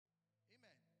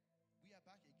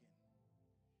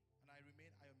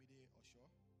remain Ayomide Osho.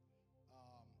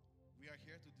 We are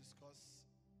here to discuss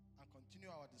and continue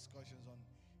our discussions on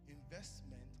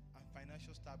investment and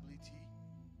financial stability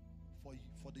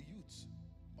for the youths,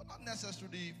 but not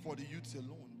necessarily for the youths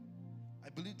alone. I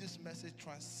believe this message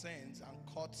transcends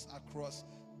and cuts across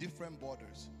different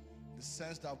borders, in the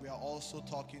sense that we are also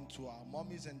talking to our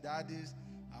mommies and daddies,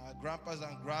 our grandpas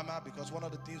and grandma, because one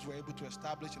of the things we're able to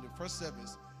establish in the first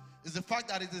service is the fact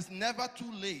that it is never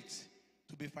too late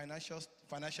to be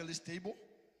financially stable,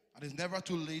 and it's never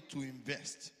too late to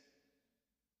invest.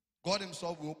 God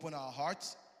himself will open our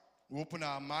hearts, will open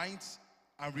our minds,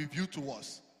 and reveal to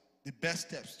us the best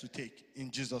steps to take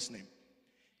in Jesus' name.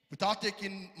 Without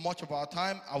taking much of our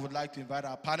time, I would like to invite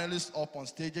our panelists up on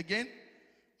stage again.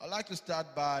 I'd like to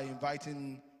start by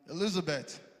inviting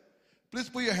Elizabeth. Please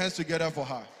put your hands together for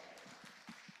her.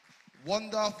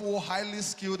 Wonderful, highly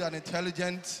skilled and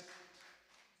intelligent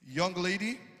young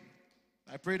lady.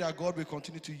 I pray that God will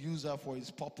continue to use her for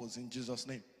his purpose in Jesus'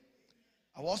 name.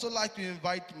 I would also like to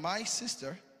invite my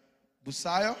sister,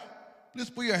 Busayo. Please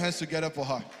put your hands together for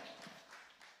her.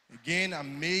 Again,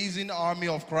 amazing army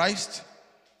of Christ.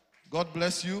 God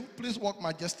bless you. Please walk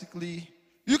majestically.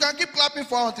 You can keep clapping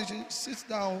for her until she sits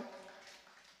down.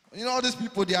 You know, all these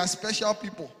people, they are special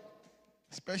people.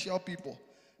 Special people.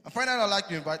 And finally, I'd like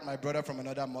to invite my brother from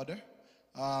another mother.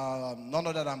 None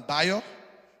other than Bayo.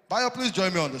 Bayo, please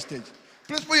join me on the stage.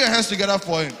 Please put your hands together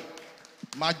for him.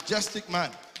 Majestic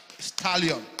man.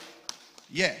 Stallion.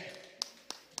 Yeah.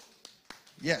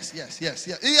 Yes. He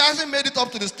hasn't made it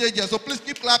up to the stage yet, so please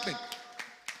keep clapping.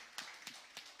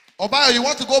 Obayo, you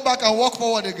want to go back and walk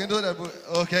forward again?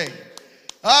 Okay.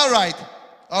 All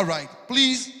right.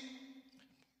 Please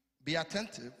be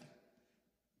attentive.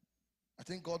 I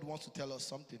think God wants to tell us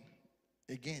something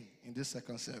again in this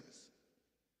second service.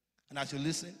 And as you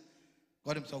listen,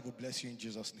 God himself will bless you in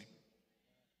Jesus' name.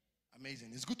 Amazing.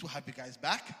 It's good to have you guys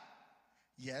back.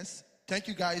 Yes. Thank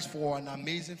you guys for an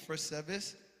amazing first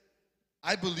service.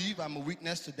 I believe I'm a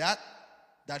witness to that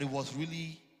it was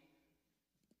really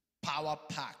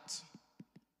power-packed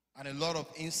and a lot of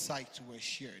insights were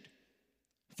shared.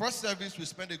 First service, we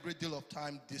spent a great deal of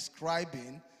time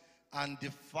describing and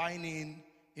defining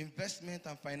investment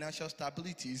and financial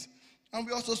stabilities. And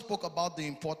we also spoke about the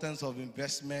importance of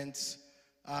investments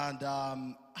and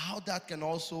how that can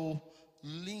also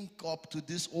link up to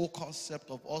this whole concept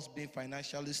of us being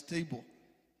financially stable.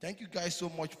 Thank you guys so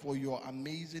much for your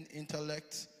amazing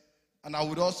intellect. And I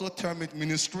would also term it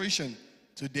ministration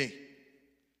today.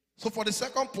 So for the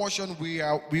second portion,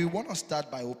 we want to start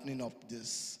by opening up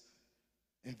this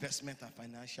investment and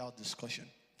financial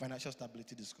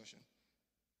stability discussion.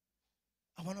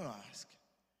 I want to ask,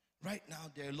 right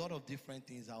now there are a lot of different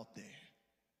things out there.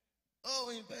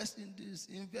 Oh, invest in this,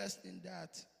 invest in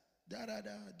that,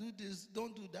 do this,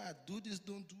 don't do that, do this,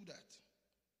 don't do that.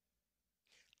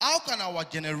 How can our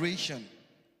generation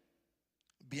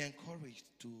be encouraged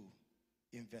to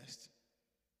invest?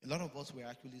 A lot of us were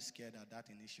actually scared at that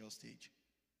initial stage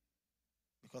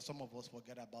because some of us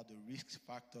forget about the risk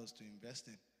factors to invest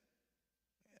in.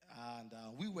 And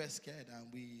we were scared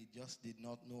and we just did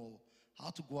not know how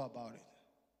to go about it.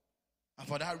 And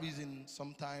for that reason,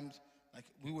 sometimes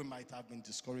we might have been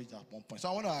discouraged at one point. So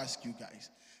I want to ask you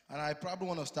guys, and I probably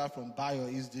want to start from Bayo,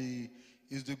 is the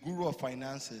guru of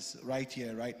finances right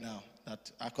here, right now,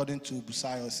 that according to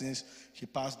Busayo, since she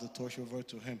passed the torch over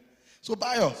to him. So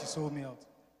Bayo. She sold me out.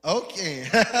 Okay.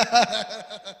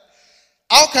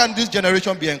 How can this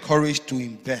generation be encouraged to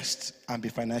invest and be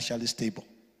financially stable?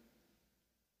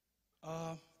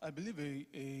 I believe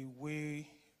a way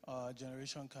our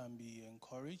generation can be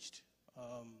encouraged,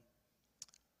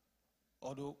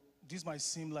 although this might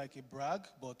seem like a brag,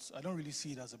 but I don't really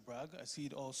see it as a brag. I see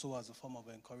it also as a form of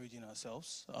encouraging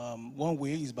ourselves. One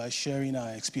way is by sharing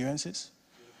our experiences.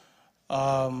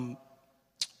 I'll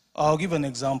give an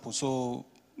example. So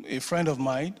a friend of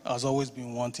mine has always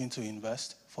been wanting to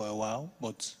invest for a while,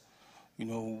 but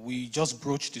we just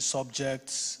broached the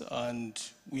subject and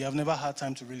we have never had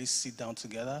time to really sit down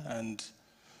together and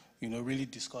really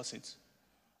discuss it.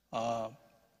 But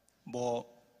a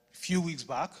few weeks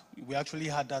back, we actually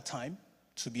had that time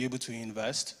to be able to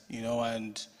invest,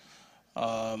 and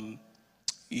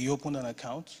he opened an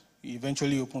account. He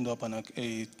eventually opened up an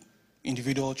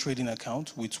individual trading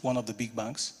account with one of the big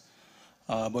banks.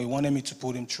 But he wanted me to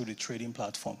put him through the trading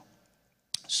platform.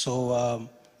 So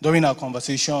during our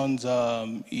conversations,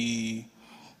 he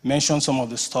mentioned some of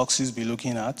the stocks he's been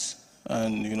looking at.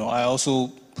 And, I also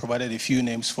provided a few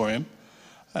names for him.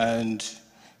 And,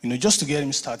 just to get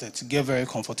him started, to get very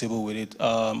comfortable with it,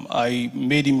 I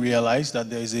made him realize that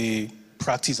there's a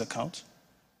practice account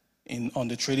on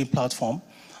the trading platform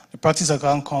The practice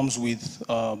account comes with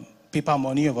paper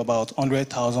money of about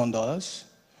 $100,000.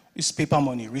 It's paper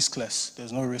money, riskless.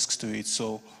 There's no risks to it.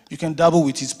 So you can dabble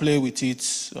with it, play with it,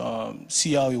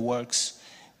 see how it works,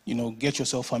 get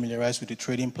yourself familiarized with the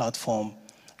trading platform,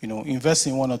 invest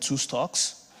in 1 or 2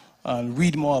 stocks and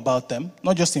read more about them.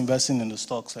 Not just investing in the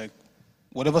stocks, like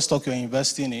whatever stock you're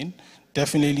investing in,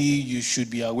 definitely you should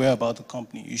be aware about the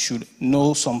company. You should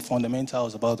know some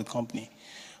fundamentals about the company.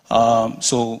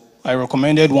 So I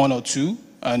recommended 1 or 2,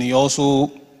 and he also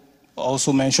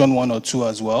mentioned 1 or 2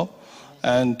 as well.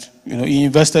 And he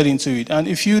invested into it. And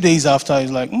a few days after,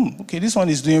 he's like, okay, this one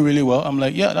is doing really well. I'm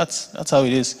like, yeah, that's how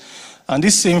it is. And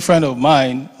this same friend of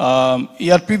mine, he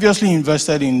had previously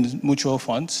invested in mutual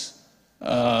funds.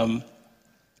 I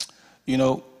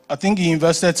think he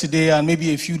invested today, and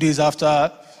maybe a few days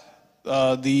after,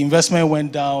 the investment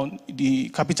went down, the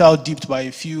capital dipped by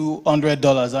a few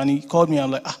 $100, and he called me.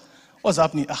 I'm like, what's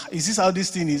happening? Is this how this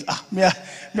thing is?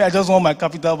 I just want my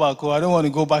capital back, or I don't want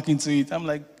to go back into it. I'm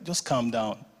like, just calm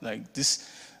down. Like this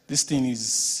thing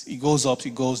is, it goes up,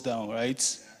 it goes down,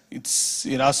 right? It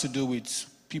has to do with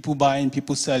people buying,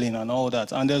 people selling, and all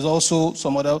that. And there's also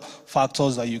some other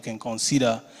factors that you can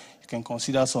consider. You can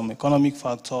consider some economic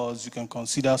factors. You can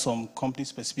consider some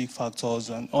company-specific factors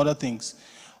and other things.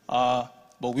 But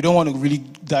we don't want to really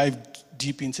dive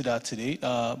deep into that today.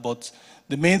 But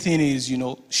the main thing is,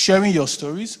 sharing your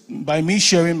stories. By me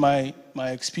sharing my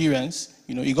experience,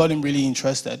 it got him really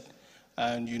interested.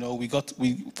 And,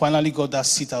 we finally got that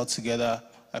sit out together.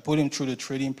 I put him through the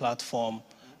trading platform.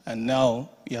 And now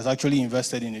he has actually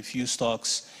invested in a few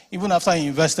stocks. Even after he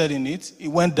invested in it, it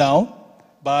went down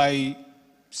by,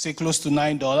 say, close to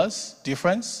 $9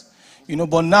 difference.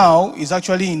 But now it's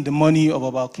actually in the money of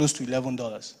about close to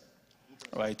 $11.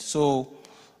 Right? So,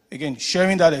 again,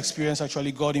 sharing that experience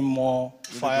actually got him more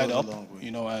fired up,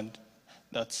 and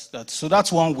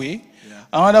that's one way. Yeah.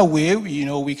 Another way,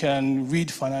 we can read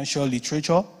financial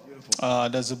literature.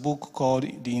 There's a book called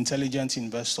The Intelligent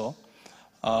Investor.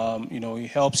 It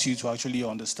helps you to actually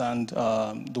understand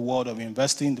the world of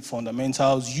investing, the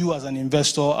fundamentals, you as an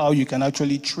investor, how you can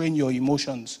actually train your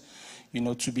emotions,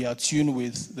 to be attuned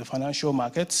with the financial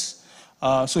markets.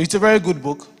 So it's a very good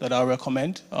book that I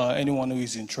recommend anyone who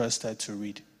is interested to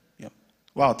read. Yeah.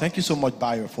 Wow, thank you so much,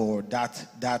 Bayo, for that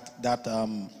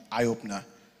eye-opener.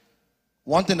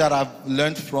 One thing that I've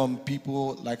learned from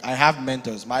people, like I have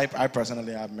mentors. I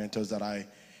personally have mentors that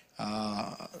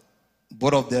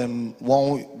both of them,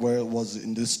 one was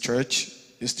in this church,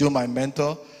 is still my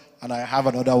mentor, and I have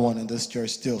another one in this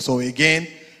church still. So again,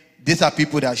 these are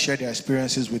people that share their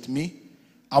experiences with me.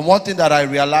 And one thing that I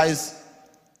realized,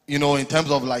 in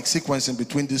terms of like sequencing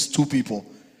between these 2 people,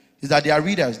 is that they are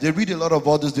readers. They read a lot of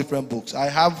all these different books. I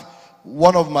have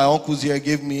one of my uncles here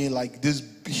gave me like this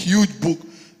huge book.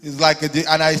 It's like,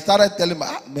 and I started telling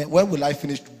him, man, when will I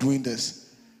finish doing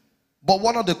this? But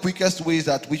one of the quickest ways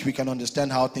at which we can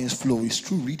understand how things flow is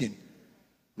through reading,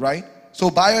 right? So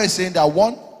Bayo is saying that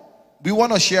we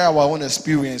want to share our own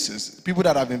experiences, people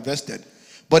that have invested.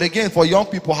 But again, for young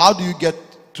people, how do you get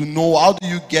to know, how do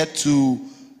you get to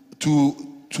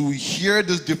hear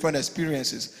these different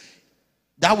experiences?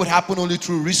 That would happen only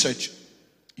through research.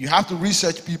 You have to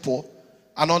research people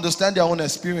and understand their own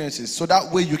experiences, so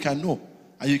that way you can know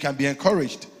and you can be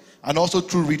encouraged, and also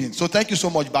through reading. So thank you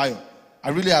so much, Bayo. I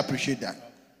really appreciate that.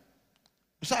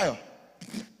 Messiah,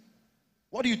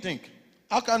 what do you think?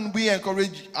 How can we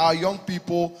encourage our young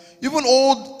people, even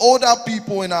older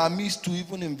people in our midst, to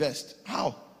even invest?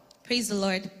 How? Praise the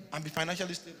Lord. And be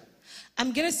financially stable.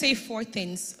 I'm going to say 4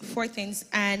 things.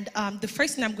 And the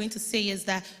first thing I'm going to say is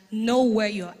that know where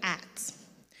you're at.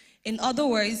 In other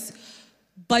words,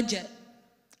 budget.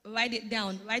 Write it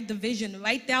down. Write the vision.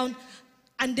 Write down.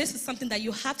 And this is something that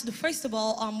you have to do. First of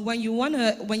all, when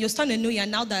you're starting a new year,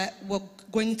 now that we're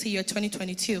going into year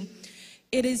 2022,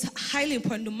 it is highly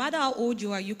important. No matter how old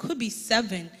you are, you could be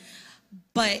 7,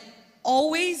 but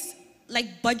always,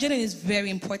 like, budgeting is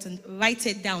very important. Write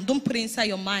it down. Don't put it inside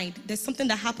your mind. There's something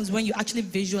that happens when you actually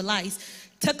visualize.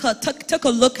 Take a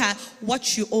look at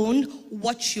what you own,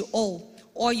 what you owe,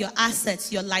 all your assets,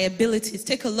 your liabilities.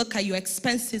 Take a look at your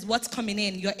expenses, what's coming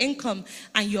in, your income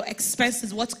and your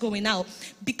expenses, what's going out.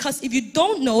 Because if you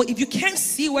don't know, if you can't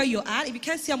see where you're at, if you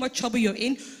can't see how much trouble you're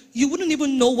in, you wouldn't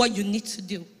even know what you need to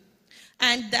do.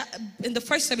 And in the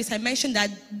first service, I mentioned that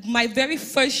my very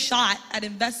first shot at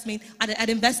investing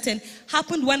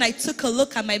happened when I took a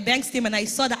look at my bank statement and I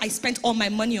saw that I spent all my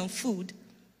money on food.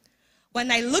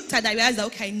 When I looked at it, I realized that,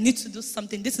 okay, I need to do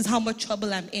something. This is how much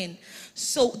trouble I'm in.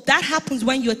 So that happens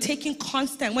when you're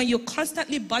when you're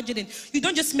constantly budgeting. You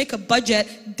don't just make a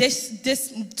budget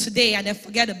this today and then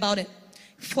forget about it.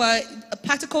 For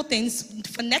practical things,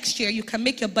 for next year, you can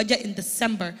make your budget in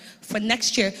December for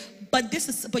next year. But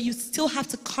you still have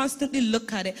to constantly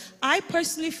look at it. I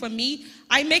personally, for me,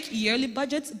 I make yearly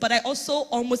budgets, but I also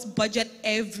almost budget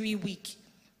every week.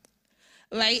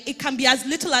 Right? It can be as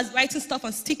little as writing stuff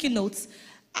on sticky notes.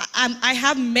 I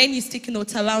have many sticky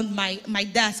notes around my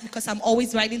desk because I'm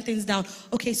always writing things down.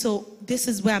 Okay, so this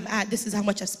is where I'm at. This is how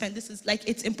much I spent. This is like,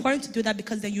 it's important to do that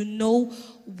because then you know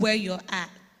where you're at.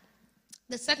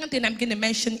 The second thing I'm going to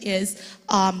mention is,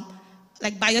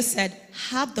 like Bayo said,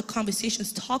 have the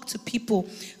conversations, talk to people.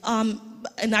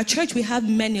 In our church, we have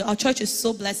many. Our church is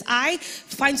so blessed. I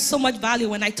find so much value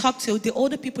when I talk to the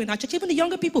older people in our church, even the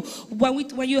younger people.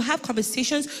 When you have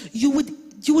conversations, you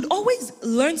would always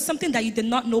learn something that you did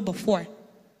not know before.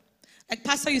 Like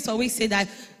Pastor used to always say that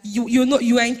you know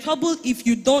you are in trouble if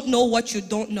you don't know what you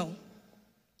don't know.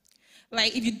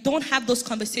 Right? If you don't have those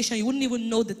conversations, you wouldn't even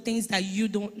know the things that you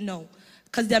don't know.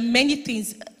 Because there are many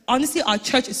things. Honestly, our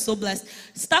church is so blessed.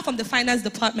 Staff from the finance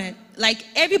department, like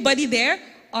everybody there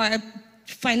are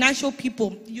financial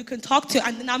people you can talk to,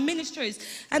 and then our ministers,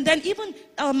 and then even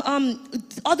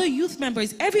other youth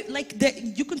members.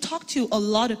 You can talk to a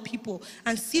lot of people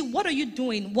and see what are you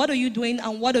doing,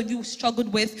 and what have you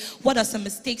struggled with, what are some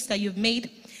mistakes that you've made.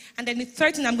 And then the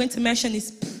third thing I'm going to mention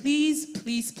is please,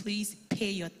 please, please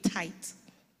pay your tithe.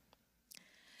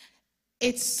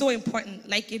 It's so important.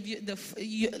 Like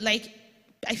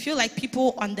I feel like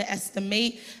people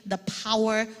underestimate the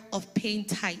power of paying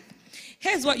tithe.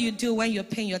 Here's what you do when you're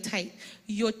paying your tithe.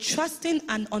 You're trusting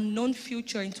an unknown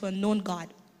future into a known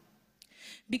God.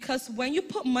 Because when you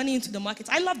put money into the markets,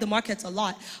 I love the markets a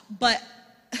lot, but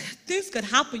things could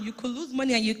happen. You could lose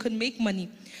money and you could make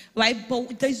money, right?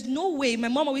 But there's no way. My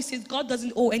mom always says God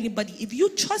doesn't owe anybody. If you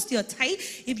trust your tithe,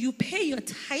 if you pay your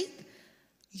tithe,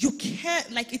 you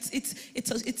can't, like, it's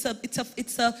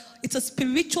a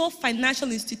spiritual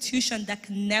financial institution that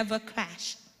can never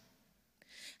crash.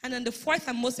 And then the fourth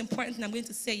and most important thing I'm going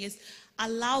to say is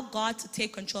allow God to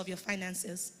take control of your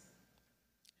finances.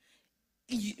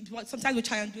 Sometimes we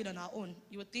try and do it on our own.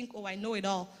 You would think, oh, I know it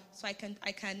all, so I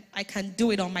can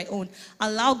do it on my own.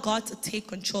 Allow God to take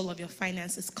control of your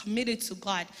finances. Commit it to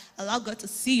God. Allow God to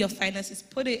see your finances.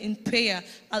 Put it in prayer.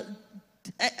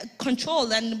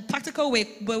 Control, and practical way,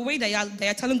 the way that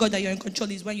you're telling God that you're in control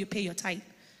is when you pay your tithe.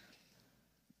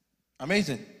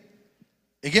 Amazing.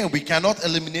 Again, we cannot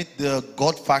eliminate the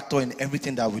God factor in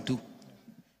everything that we do.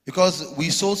 Because we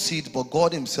sow seed, but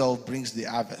God himself brings the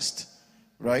harvest.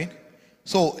 Right?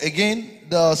 So again,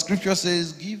 the scripture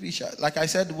says, give each, like I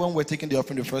said when we're taking the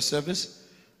offering the first service,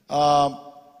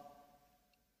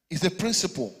 it's a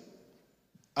principle.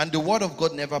 And the word of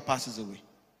God never passes away.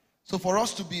 So for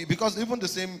us to be, because even the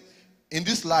same, in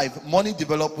this life, money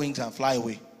develops wings and fly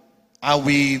away. And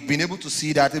we've been able to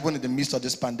see that even in the midst of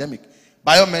this pandemic.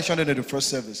 Bayo mentioned it in the first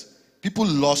service. People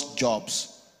lost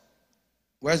jobs.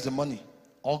 Where's the money?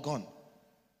 All gone.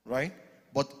 Right?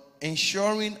 But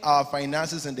ensuring our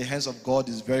finances in the hands of God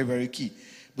is very, very key.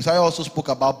 Because I also spoke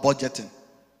about budgeting.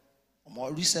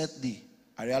 More recently,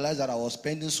 I realized that I was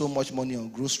spending so much money on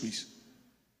groceries.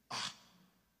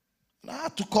 I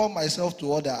had to call myself to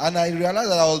order. And I realized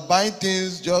that I was buying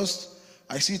things just,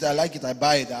 I see it, I like it, I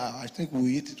buy it. I think we'll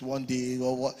eat it one day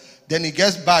or what. Then it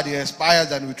gets bad, it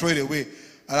expires, and we throw it away.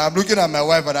 And I'm looking at my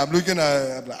wife and I'm looking at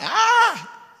her, I'm like,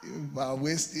 you are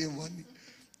wasting money.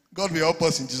 God will help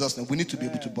us in Jesus' name. We need to be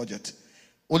able to budget.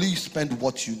 Only you spend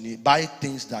what you need. Buy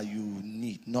things that you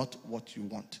need, not what you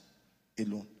want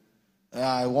alone.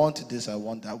 I want this, I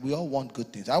want that. We all want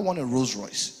good things. I want a Rolls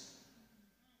Royce.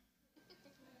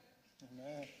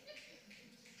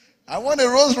 I want a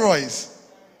Rolls Royce.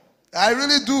 I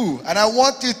really do. And I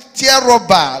want it tear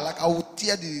rubber. Like I would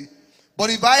tear the... But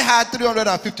if I had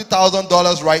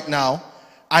 $350,000 right now,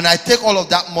 and I take all of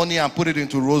that money and put it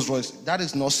into Rolls Royce, that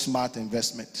is not smart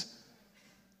investment.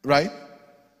 Right?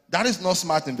 That is not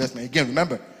smart investment. Again,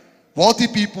 remember, wealthy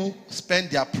people spend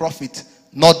their profit,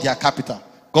 not their capital.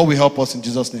 God will help us in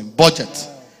Jesus' name. Budget.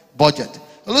 Budget.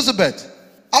 Elizabeth,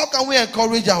 how can we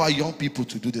encourage our young people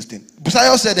to do this thing?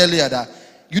 Busayo said earlier that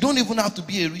you don't even have to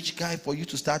be a rich guy for you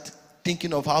to start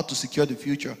thinking of how to secure the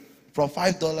future. From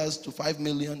 $5 to $5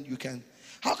 million, you can.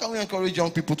 How can we encourage young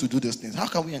people to do these things? How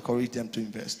can we encourage them to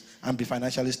invest and be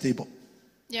financially stable?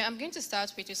 Yeah, I'm going to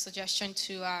start with a suggestion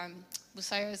to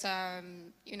Busayo's,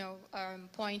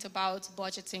 point about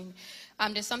budgeting.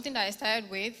 There's something that I started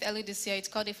with early this year. It's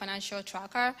called a financial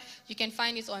tracker. You can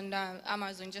find it on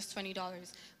Amazon, just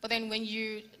 $20. But then when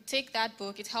you take that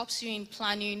book, it helps you in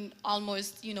planning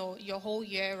almost, your whole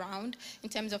year around in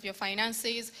terms of your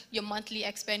finances, your monthly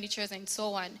expenditures, and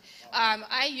so on.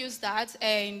 I used that,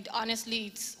 and honestly,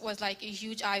 it was like a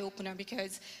huge eye-opener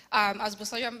because, as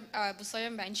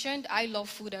Busayo mentioned, I love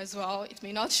food as well. It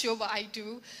may not show, but I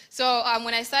do. So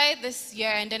when I started this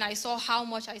year, and then I saw how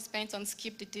much I spent on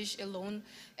Skip the Dish alone,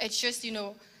 it's just,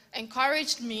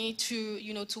 encouraged me to,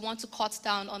 to want to cut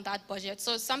down on that budget.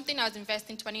 So something as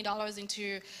investing $20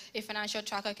 into a financial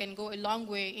tracker can go a long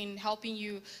way in helping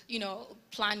you,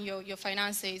 plan your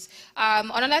finances.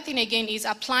 Another thing again is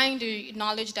applying the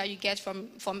knowledge that you get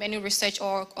from any research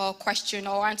or question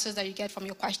or answers that you get from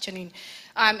your questioning.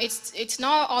 It's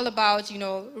not all about,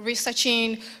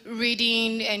 researching,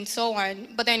 reading, and so on,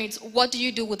 but then it's what do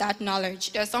you do with that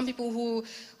knowledge? There are some people who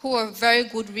are very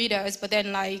good readers, but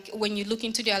then like when you look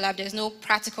into their life, there's no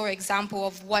practical example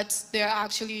of what they're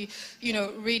actually,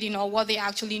 reading or what they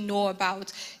actually know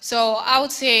about. So I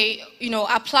would say,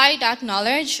 apply that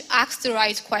knowledge, ask the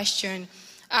right question.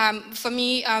 For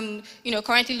me,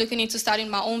 currently looking into starting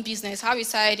my own business, how I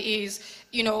decide is,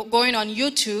 going on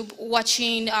YouTube,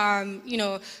 watching,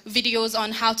 videos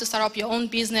on how to start up your own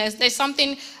business. There's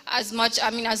something as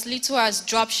little as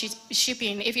drop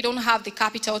shipping. If you don't have the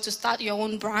capital to start your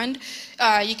own brand,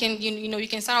 you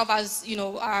can start off as,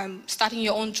 starting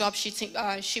your own drop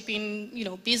shipping,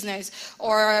 business,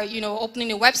 or,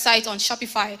 opening a website on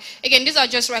Shopify. Again, these are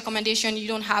just recommendations. You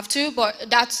don't have to, but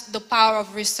that's the power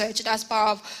of research. That's the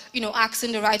power of,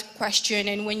 asking the right question.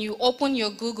 And when you open your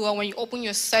Google and when you open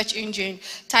your search engine,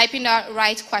 typing that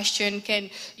right question can,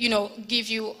 give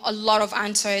you a lot of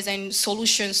answers and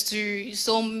solutions to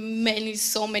so many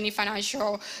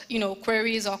financial,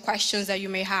 queries or questions that you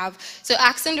may have. So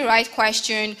asking the right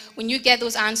question, when you get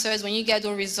those answers, when you get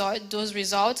those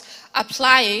results,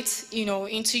 apply it,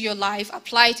 into your life,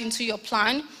 apply it into your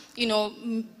plan,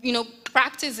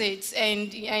 practice it,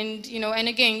 and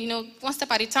again, one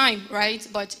step at a time, right?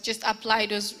 But just apply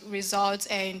those results,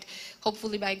 and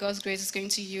hopefully by God's grace, it's going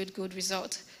to yield good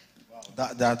results.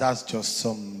 Wow. That's just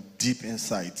some deep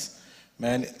insights.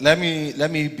 Man, let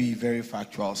me be very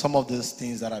factual. Some of these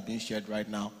things that are being shared right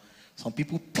now, some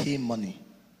people pay money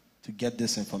to get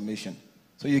this information.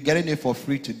 So you're getting it for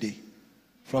free today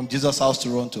from Jesus House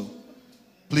Toronto.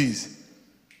 Please,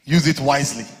 use it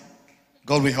wisely.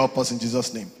 God will help us in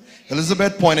Jesus' name.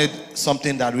 Elizabeth mentioned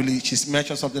something that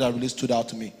really stood out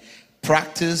to me.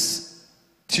 Practice,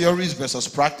 theories versus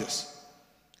practice.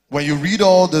 When you read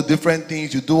all the different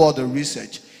things, you do all the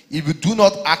research. If you do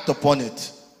not act upon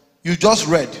it, you just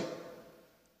read.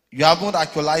 You haven't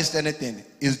actualized anything.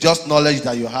 It's just knowledge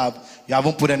that you have. You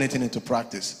haven't put anything into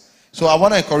practice. So I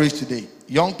want to encourage today,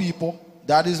 young people,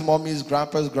 daddies, mommies,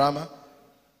 grandpas, grandma,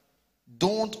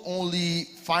 don't only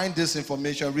find this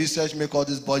information, research, make all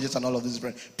these budgets and all of this.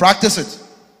 Practice it.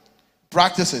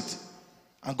 Practice it.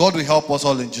 And God will help us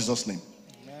all in Jesus' name.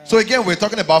 Amen. So again, we're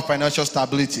talking about financial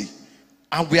stability.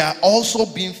 And we are also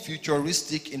being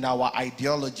futuristic in our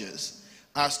ideologies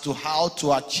as to how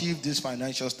to achieve this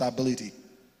financial stability.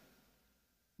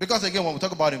 Because again, when we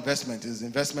talk about investment, it's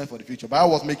investment for the future. But I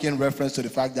was making reference to the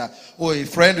fact that, a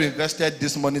friend who invested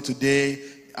this money today,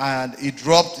 and it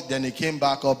dropped, then it came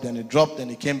back up, then it dropped, then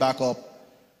it came back up.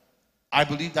 I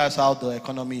believe that's how the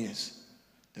economy is.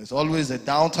 There's always a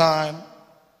downtime,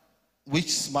 which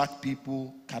smart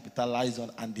people capitalize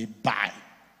on, and they buy.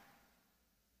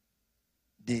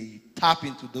 They tap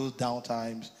into those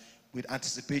downtimes with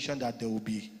anticipation that there will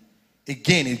be.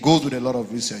 Again, it goes with a lot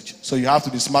of research. So you have to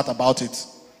be smart about it.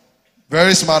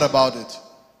 Very smart about it.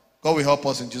 God will help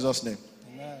us in Jesus' name.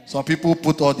 Some people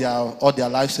put all their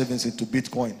life savings into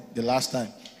Bitcoin the last time.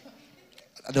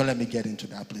 Don't let me get into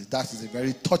that, please. That is a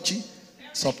very touchy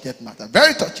subject matter.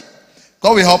 Very touchy.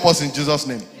 God will help us in Jesus'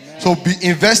 name. Amen. So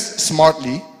invest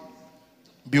smartly,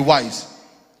 be wise,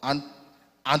 and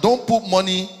don't put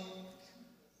money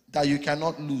that you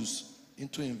cannot lose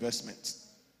into investments.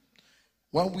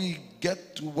 When we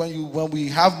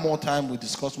have more time, we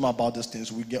discuss more about these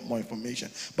things, we get more information.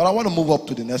 But I want to move up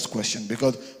to the next question,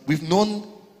 because we've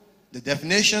known the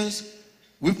definitions,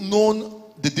 we've known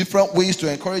the different ways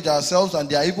to encourage ourselves, and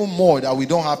there are even more that we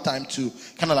don't have time to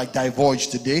kind of like divulge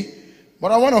today.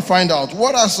 But I want to find out,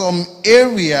 what are some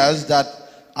areas that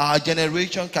our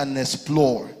generation can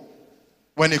explore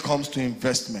when it comes to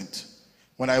investment?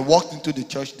 When I walked into the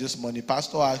church this morning,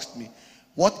 Pastor asked me,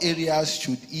 what areas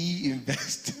should he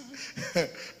invest?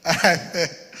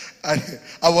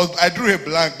 I drew a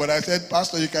blank, but I said,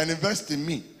 Pastor, you can invest in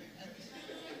me.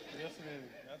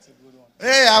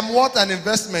 Hey, I'm what an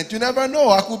investment. You never know.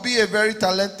 I could be a very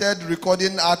talented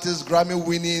recording artist,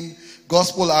 Grammy-winning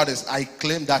gospel artist. I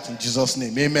claim that in Jesus'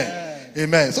 name. Amen.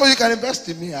 Amen. So you can invest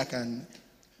in me. I can.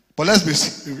 But let's be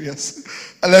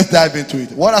serious. And let's dive into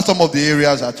it. What are some of the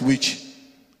areas at which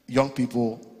young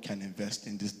people can invest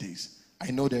in these days?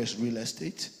 I know there's real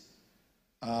estate.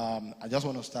 I just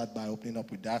want to start by opening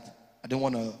up with that. I don't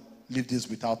want to leave this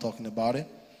without talking about it.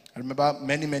 I remember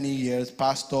many years,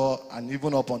 pastor, and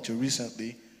even up until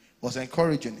recently, was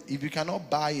encouraging. If you cannot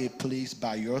buy a place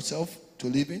by yourself to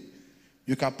live in,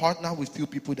 you can partner with few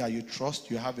people that you trust,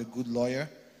 you have a good lawyer,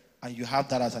 and you have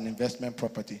that as an investment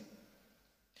property.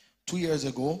 2 years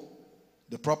ago,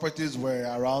 the properties were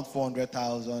around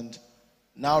 400,000.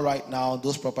 Right now,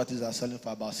 those properties are selling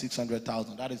for about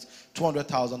 600,000. That is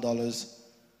 $200,000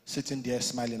 sitting there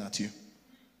smiling at you.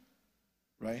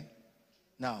 Right?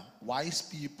 Now, wise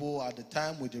people at the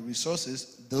time with the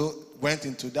resources went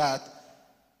into that.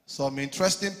 Some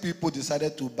interesting people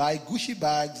decided to buy Gucci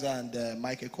bags and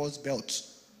Michael Kors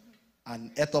belts and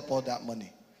ate up all that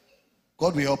money.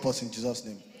 God will help us in Jesus'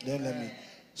 name. Don't let me.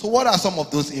 So what are some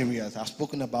of those areas? I've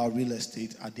spoken about real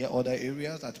estate. Are there other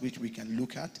areas at which we can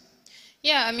look at?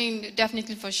 Yeah, I mean,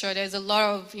 definitely for sure. There's a lot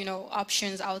of,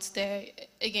 options out there,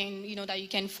 again, that you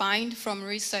can find from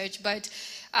research. But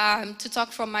to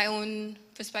talk from my own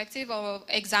perspective or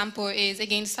example is,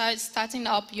 again, starting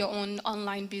up your own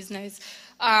online business.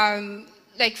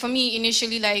 Like for me,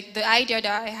 initially, like the idea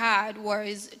that I had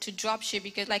was to drop ship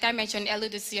because, like I mentioned earlier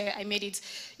this year, I made it,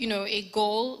 a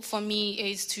goal for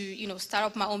me is to, start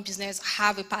up my own business,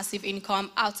 have a passive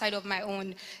income outside of my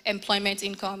own employment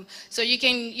income. So you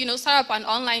can, start up an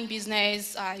online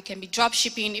business. It can be drop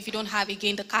shipping if you don't have,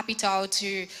 again, the capital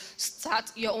to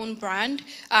start your own brand.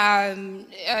 And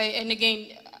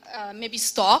again, maybe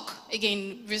stock,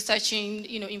 again, researching,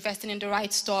 investing in the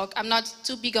right stock. I'm not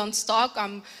too big on stock.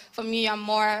 For me, I'm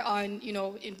more on,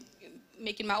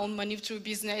 making my own money through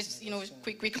business,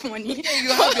 quick money.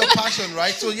 You have your passion,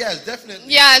 right? So yes,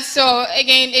 definitely. Yeah, so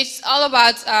again, it's all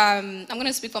about, I'm going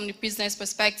to speak from the business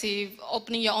perspective,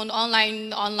 opening your own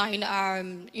online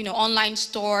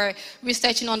store,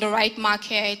 researching on the right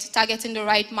market, targeting the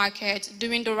right market,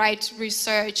 doing the right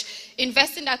research,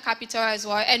 investing that capital as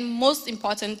well, and most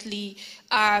importantly,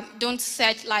 don't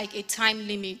set like a time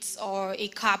limit or a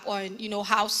cap on,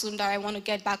 how soon that I want to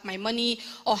get back my money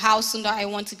or how soon that I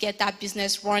want to get that business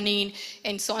running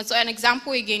and so on. So an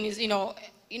example again is,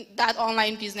 in that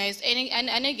online business,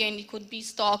 and again, it could be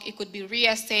stock, it could be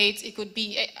real estate, it could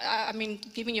be,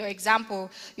 giving you an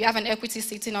example, you have an equity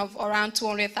sitting of around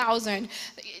 200,000.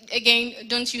 Again,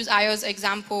 don't use Ayo's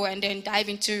example and then dive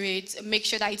into it. Make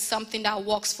sure that it's something that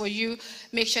works for you.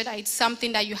 Make sure that it's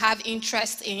something that you have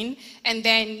interest in, and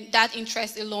then that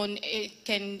interest alone, it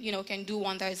can do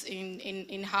wonders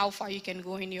in how far you can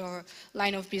go in your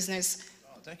line of business.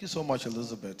 Thank you so much,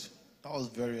 Elizabeth. That was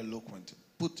very eloquent,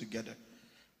 put together.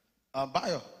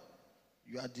 Bayo,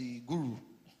 you are the guru,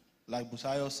 like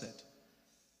Busayo said.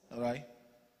 All right?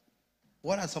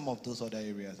 What are some of those other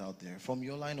areas out there from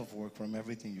your line of work, from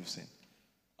everything you've seen?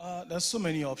 There's so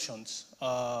many options.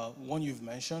 One you've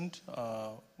mentioned,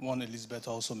 one Elizabeth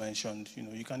also mentioned,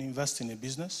 you can invest in a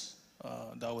business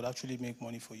that would actually make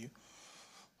money for you.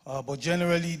 But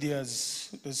generally, there's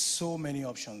so many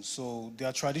options. So there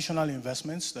are traditional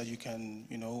investments that you can,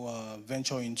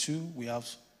 venture into. We have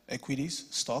equities,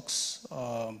 stocks.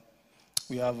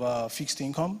 We have fixed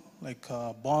income, like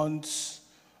bonds.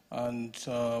 And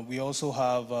we also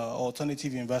have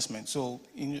alternative investment. So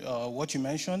in what you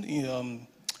mentioned,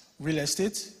 real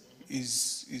estate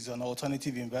is an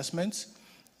alternative investment.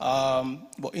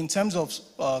 But in terms of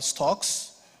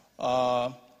stocks,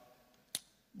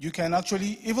 you can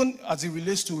actually, even as it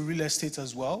relates to real estate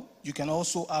as well, you can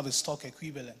also have a stock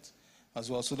equivalent as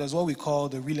well. So there's what we call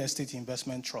the real estate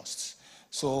investment trusts.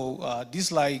 So it's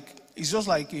just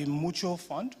like a mutual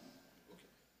fund,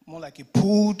 more like a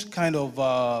pooled kind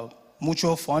of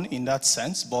mutual fund in that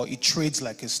sense, but it trades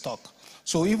like a stock.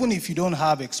 So even if you don't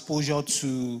have exposure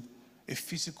to a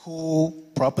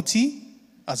physical property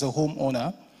as a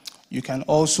homeowner, you can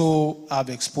also have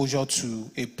exposure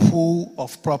to a pool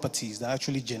of properties that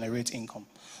actually generate income.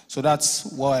 So that's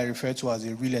what I refer to as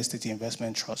a real estate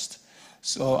investment trust.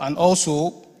 So, and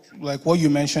also, like what you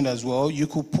mentioned as well, you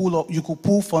could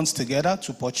pool funds together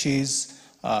to purchase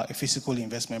a physical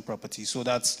investment property. So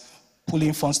that's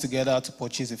pulling funds together to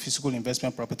purchase a physical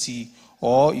investment property,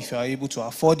 or if you are able to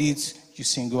afford it, you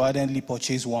single-handedly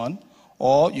purchase one,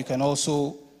 or you can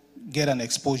also get an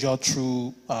exposure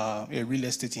through a real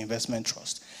estate investment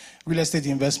trust. Real estate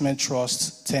investment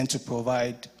trusts tend to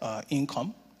provide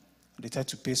income. They tend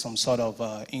to pay some sort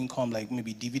of income, like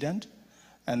maybe dividend.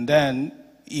 And then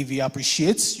if it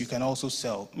appreciates, you can also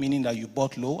sell, meaning that you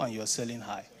bought low and you're selling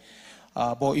high.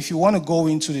 But if you want to go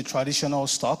into the traditional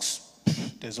stocks,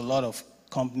 there's a lot of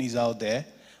companies out there.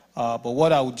 But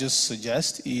what I would just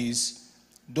suggest is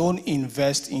don't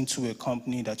invest into a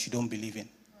company that you don't believe in.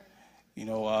 You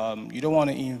know, you don't want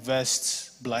to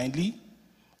invest blindly.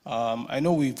 I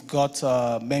know we've got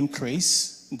meme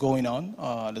craze going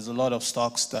on. There's a lot of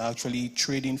stocks that are actually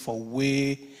trading for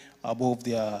way above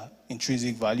their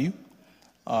intrinsic value.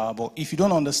 But if you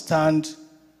don't understand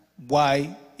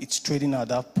why it's trading at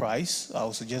that price, I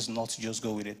would suggest not to just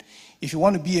go with it. If you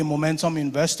want to be a momentum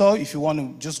investor, if you want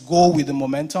to just go with the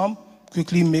momentum,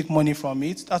 quickly make money from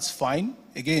it, that's fine.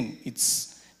 Again,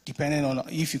 it's depending on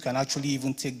if you can actually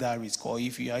even take that risk or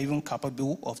if you are even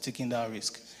capable of taking that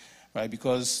risk, right?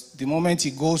 Because the moment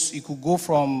it could go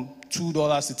from $2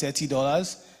 to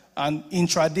 $30, and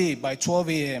intraday by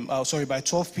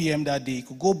 12 p.m. that day, it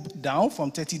could go down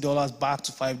from $30 back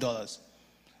to $5.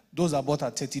 Those are bought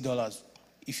at $30.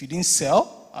 If you didn't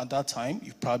sell at that time,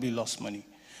 you probably lost money,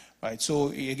 right? So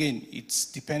again, it's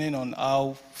depending on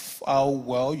how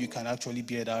well you can actually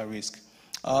bear that risk.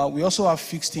 We also have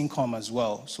fixed income as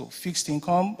well. So fixed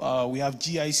income, we have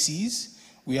GICs,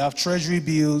 we have treasury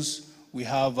bills, we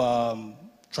have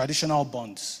traditional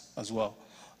bonds as well.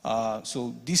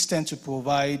 So these tend to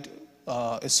provide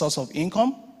a source of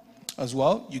income as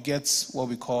well. You get what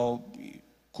we call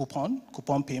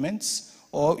coupon payments,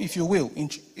 or if you will,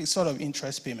 a sort of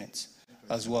interest payments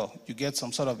as well. You get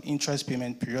some sort of interest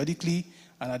payment periodically,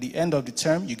 and at the end of the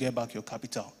term, you get back your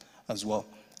capital as well.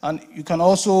 And you can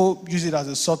also use it as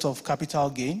a sort of capital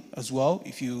gain as well.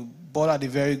 If you bought at a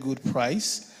very good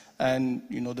price and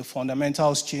you know the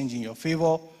fundamentals change in your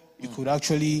favor, it could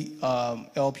actually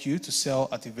help you to sell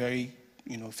at a very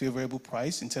favorable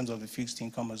price in terms of the fixed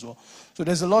income as well. So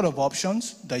there's a lot of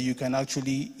options that you can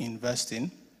actually invest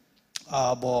in.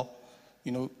 But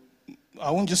I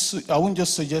won't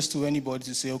just suggest to anybody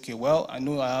to say, okay, well, I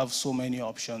know I have so many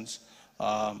options.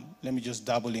 Let me just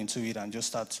dabble into it and just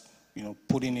start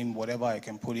putting in whatever I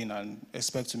can put in and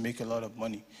expect to make a lot of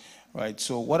money, right?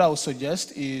 So what I would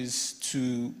suggest is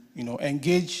to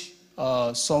engage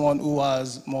someone who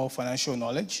has more financial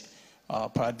knowledge,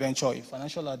 peradventure a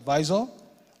financial advisor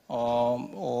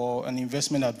or an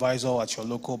investment advisor at your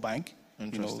local bank.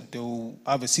 They will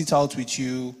have a sit out with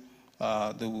you.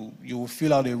 You will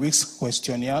fill out a risk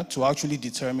questionnaire to actually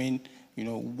determine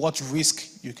what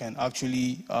risk you can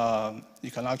actually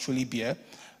bear.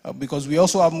 Because we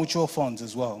also have mutual funds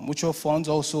as well. Mutual funds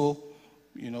also,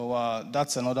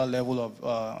 that's another level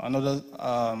of another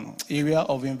area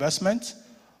of investment.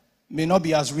 May not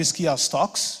be as risky as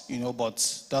stocks,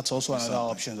 but that's also another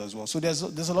option as well. So there's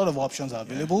a lot of options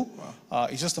available. Yeah. Wow.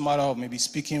 It's just a matter of maybe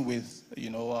speaking with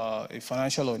a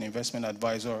financial or an investment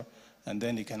advisor, and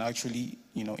then they can actually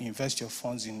invest your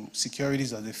funds in securities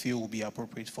that they feel will be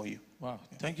appropriate for you. Wow.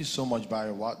 Thank you so much,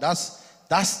 Barry. Wow. That's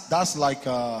like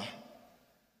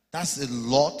that's a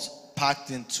lot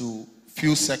packed into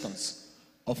few seconds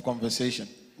of conversation.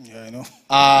 Yeah, I know.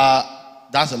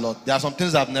 That's a lot. There are some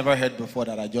things I've never heard before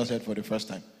that I just heard for the first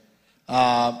time.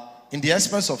 In the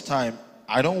expense of time,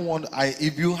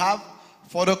 if you have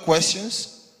further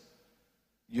questions,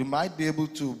 you might be able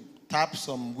to tap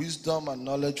some wisdom and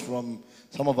knowledge from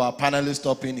some of our panelists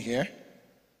up in here,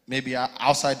 maybe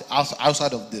outside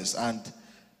of this. And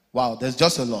wow, there's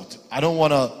just a lot.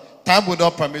 Time will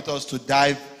not permit us to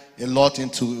dive a lot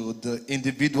into the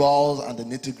individuals and the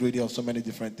nitty-gritty of so many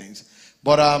different things.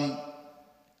 But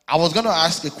I was going to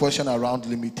ask a question around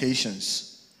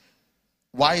limitations.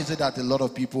 Why is it that a lot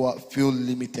of people feel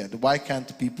limited? Why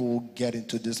can't people get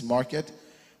into this market?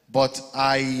 But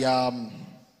I'll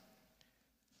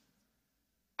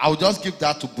just give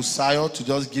that to Busayo to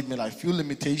just give me like few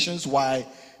limitations why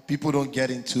people don't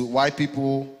get into, why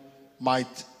people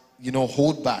might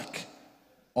hold back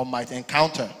or might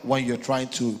encounter when you're trying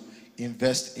to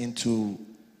invest into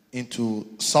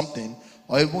something,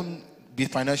 or even be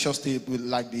financial stable,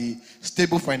 be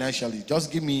stable financially.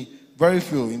 Just give me very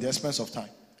few in the expense of time.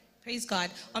 Praise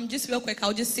God. Just real quick,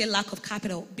 I'll just say lack of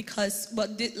capital, because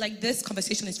this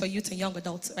conversation is for youth and young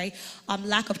adults, right?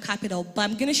 Lack of capital. But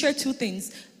I'm going to share two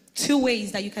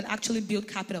ways that you can actually build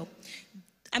capital.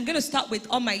 I'm going to start with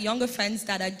all my younger friends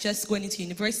that are just going into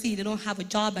university. They don't have a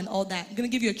job and all that. I'm going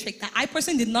to give you a trick that I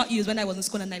personally did not use when I was in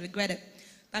school and I regret it.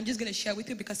 But I'm just going to share with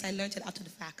you because I learned it after the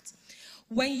fact.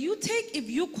 If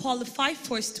you qualify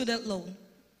for a student loan,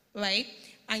 right,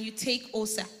 and you take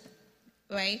OSAP,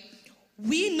 right,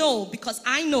 we know, because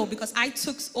I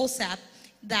took OSAP,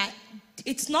 that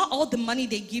it's not all the money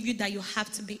they give you that you have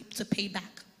to pay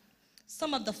back.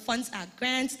 Some of the funds are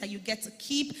grants that you get to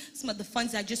keep. Some of the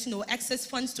funds are just, excess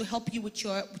funds to help you with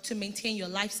to maintain your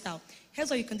lifestyle. Here's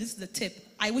what you can do. This is the tip.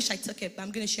 I wish I took it, but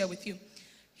I'm going to share with you.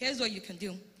 Here's what you can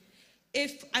do.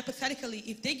 If, hypothetically,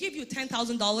 if they give you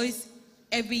 $10,000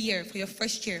 every year for your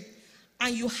first year,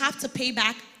 and you have to pay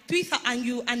back $3,000,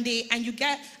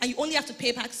 you only have to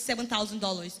pay back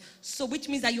 $7,000. So which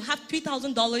means that you have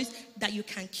 $3,000 that you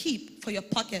can keep for your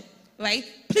pocket, right?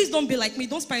 Please don't be like me.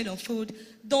 Don't spend it on food.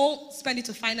 Don't spend it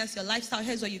to finance your lifestyle.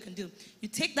 Here's what you can do. You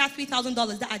take that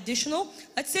 $3,000, that additional.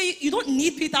 Let's say you don't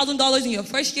need $3,000 in your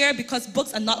first year because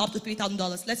books are not up to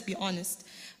 $3,000. Let's be honest,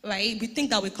 right? We think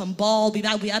that we can ball, we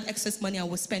have excess money and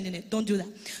we're spending it. Don't do that.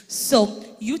 So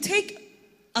you take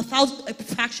a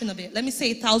fraction of it. Let me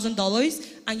say $1,000,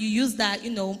 and you use that,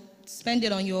 spend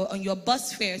it on your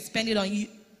bus fare. Spend it on you.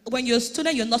 When you're a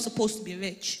student, you're not supposed to be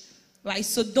rich, right?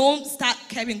 So don't start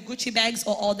carrying Gucci bags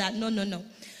or all that. No,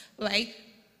 right?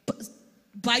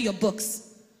 Buy your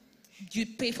books. You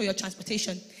pay for your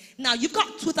transportation. Now you got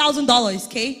 $2,000,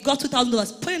 okay? Got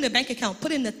 $2,000. Put it in a bank account.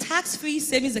 Put it in a tax-free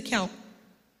savings account.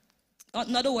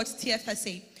 In other words,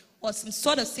 TFSA, or some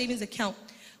sort of savings account.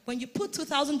 When you put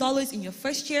 $2,000 in your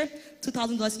first year,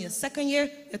 $2,000 in your second year,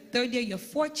 your third year, your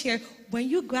fourth year, when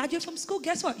you graduate from school,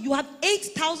 guess what? You have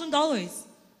 $8,000,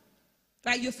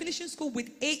 right? You're finishing school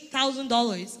with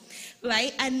 $8,000,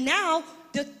 right? And now,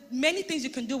 there are many things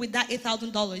you can do with that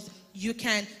 $8,000. You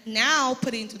can now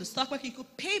put it into the stock market. You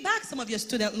could pay back some of your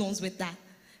student loans with that,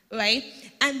 right?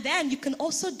 And then you can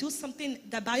also do something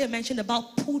that Bayo mentioned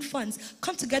about pooled funds.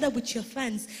 Come together with your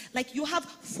friends. Like you have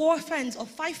 4 friends or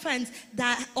 5 friends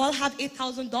that all have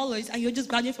 $8,000 and you're just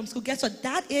graduating from school. Guess what?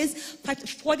 That is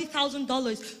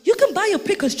 $40,000. You can buy your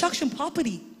pre-construction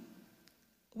property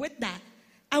with that.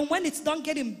 And when it's done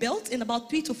getting built in about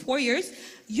 3 to 4 years,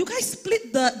 you guys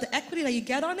split the equity that you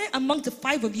get on it among the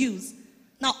 5 of you.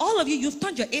 Now, all of you, you've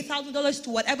turned your $8,000 to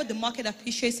whatever the market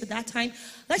appreciates at that time.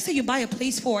 Let's say you buy a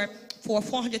place for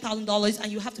 $400,000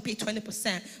 and you have to pay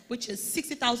 20%, which is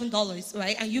 $60,000,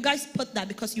 right? And you guys put that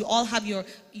because you all have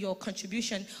your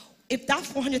contribution. If that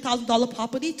 $400,000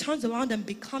 property turns around and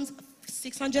becomes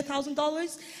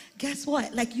 $600,000, guess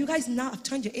what? Like you guys now have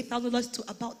turned your $8,000 to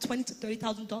about $20,000 to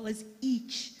 $30,000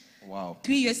 each. Wow.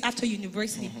 3 years after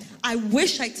university. I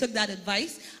wish I took that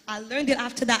advice. I learned it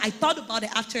after that. I thought about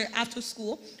it after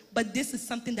school, but this is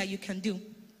something that you can do.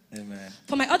 Amen.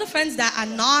 For my other friends that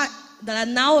are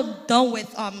now done with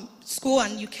school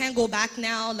and you can't go back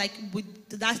now, like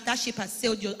that ship has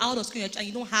sailed, you're out of school and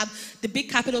you don't have the big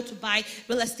capital to buy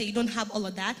real estate, you don't have all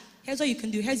of that. Here's what you can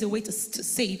do. Here's a way to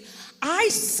save. I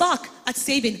suck at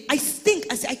saving. I stink.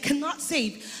 I cannot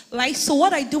save, right? So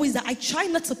what I do is that I try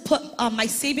not to put my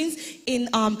savings in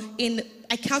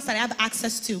accounts that I have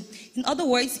access to. In other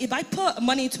words, if I put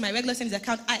money into my regular savings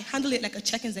account, I handle it like a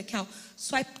checkings account.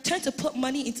 So I tend to put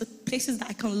money into places that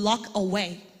I can lock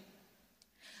away.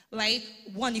 Right?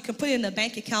 One, you can put it in a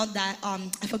bank account that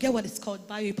I forget what it's called,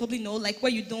 but you probably know, like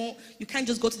where you can't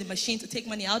just go to the machine to take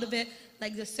money out of it.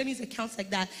 Like there's savings accounts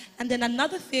like that. And then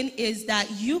another thing is that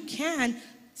you can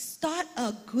start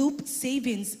a group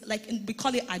savings, like we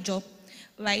call it Ajo,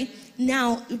 right?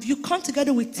 Now, if you come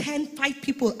together with 5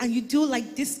 people and you do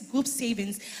like this group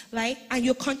savings, right? And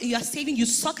you're saving, you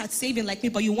suck at saving like me,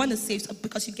 but you want to save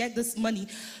because you get this money.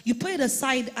 You put it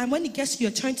aside, and when it gets to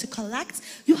your turn to collect,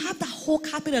 you have that whole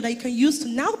capital that you can use to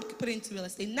now put it into real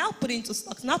estate, now put it into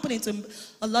stocks, now put it into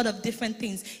a lot of different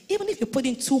things. Even if you put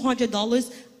in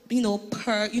 $200,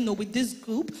 with this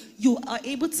group, you are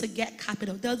able to get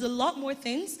capital. There's a lot more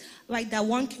things, right, that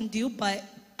one can do, but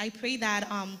I pray that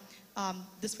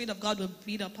the Spirit of God will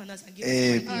breathe upon us and give us.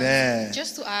 Amen.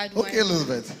 Just to add okay,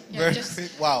 Elizabeth. Yeah, Very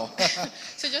quick. Wow.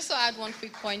 So just to add one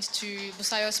quick point to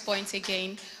Busayo's point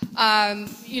again,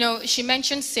 she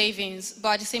mentioned savings, but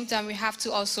at the same time, we have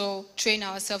to also train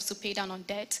ourselves to pay down on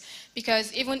debt.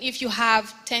 Because even if you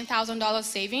have $10,000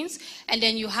 savings and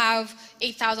then you have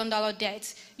 $8,000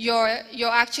 debt,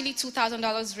 you're actually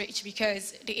 $2,000 rich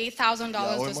because the $8,000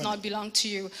 does not belong to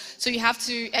you. So you have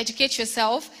to educate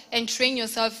yourself and train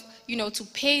yourself, to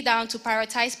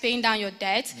prioritize paying down your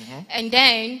debt, and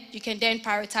then you can then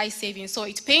prioritize savings. So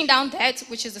it's paying down debt,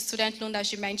 which is the student loan that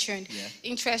she mentioned.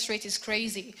 Yeah. Interest rate is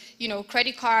crazy.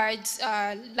 Credit cards,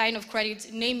 line of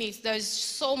credit, name it. There's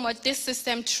so much. This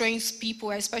system trains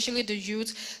people, especially the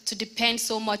youth, to depend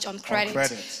so much on credit.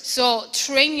 So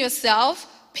train yourself,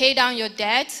 pay down your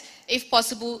debt. If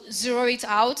possible, zero it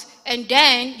out, and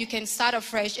then you can start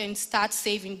afresh and start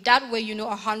saving. That way,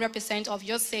 100% of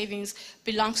your savings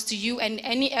belongs to you, and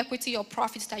any equity or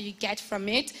profits that you get from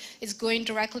it is going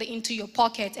directly into your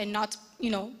pocket and not,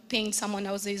 paying someone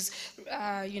else's,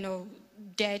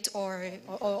 debt or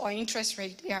interest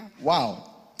rate. Yeah. Wow.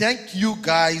 Thank you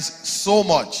guys so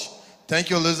much. Thank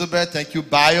you, Elizabeth. Thank you,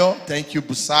 Bayo. Thank you,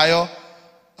 Busayo,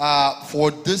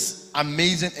 for this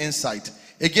amazing insight.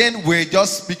 Again, we're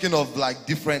just speaking of like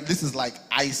different, this is like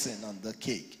icing on the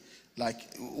cake. Like,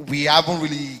 we haven't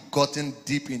really gotten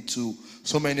deep into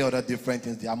so many other different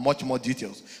things. There are much more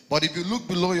details. But if you look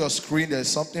below your screen, there's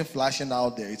something flashing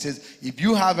out there. It says, if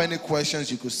you have any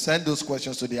questions, you could send those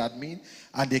questions to the admin,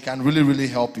 and they can really, really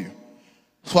help you.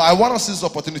 So I want to seize this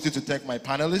opportunity to thank my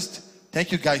panelists.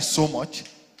 Thank you guys so much.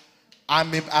 I'm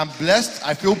blessed.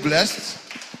 I feel blessed.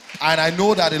 And I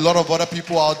know that a lot of other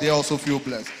people out there also feel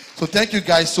blessed. So thank you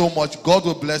guys so much. God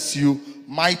will bless you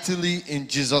mightily in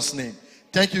Jesus' name.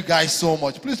 Thank you guys so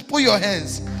much. Please put your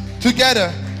hands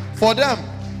together for them.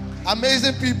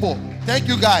 Amazing people. Thank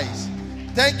you guys.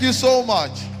 Thank you so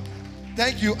much.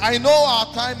 Thank you. I know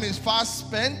our time is fast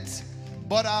spent,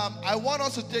 but I want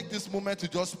us to take this moment to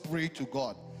just pray to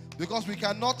God, because we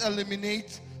cannot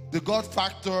eliminate the God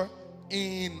factor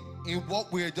in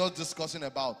what we're just discussing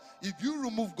about. If you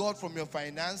remove God from your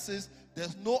finances,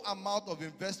 there's no amount of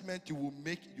investment you will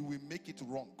make it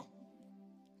wrong.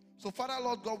 So, Father,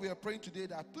 Lord God, we are praying today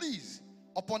that please,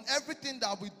 upon everything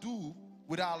that we do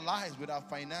with our lives, with our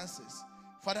finances,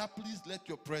 Father, please let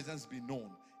your presence be known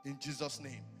in Jesus'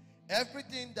 name.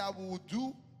 Everything that we will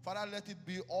do, Father, let it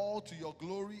be all to your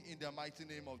glory in the mighty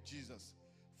name of Jesus.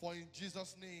 For in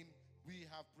Jesus' name we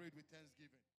have prayed with thanksgiving.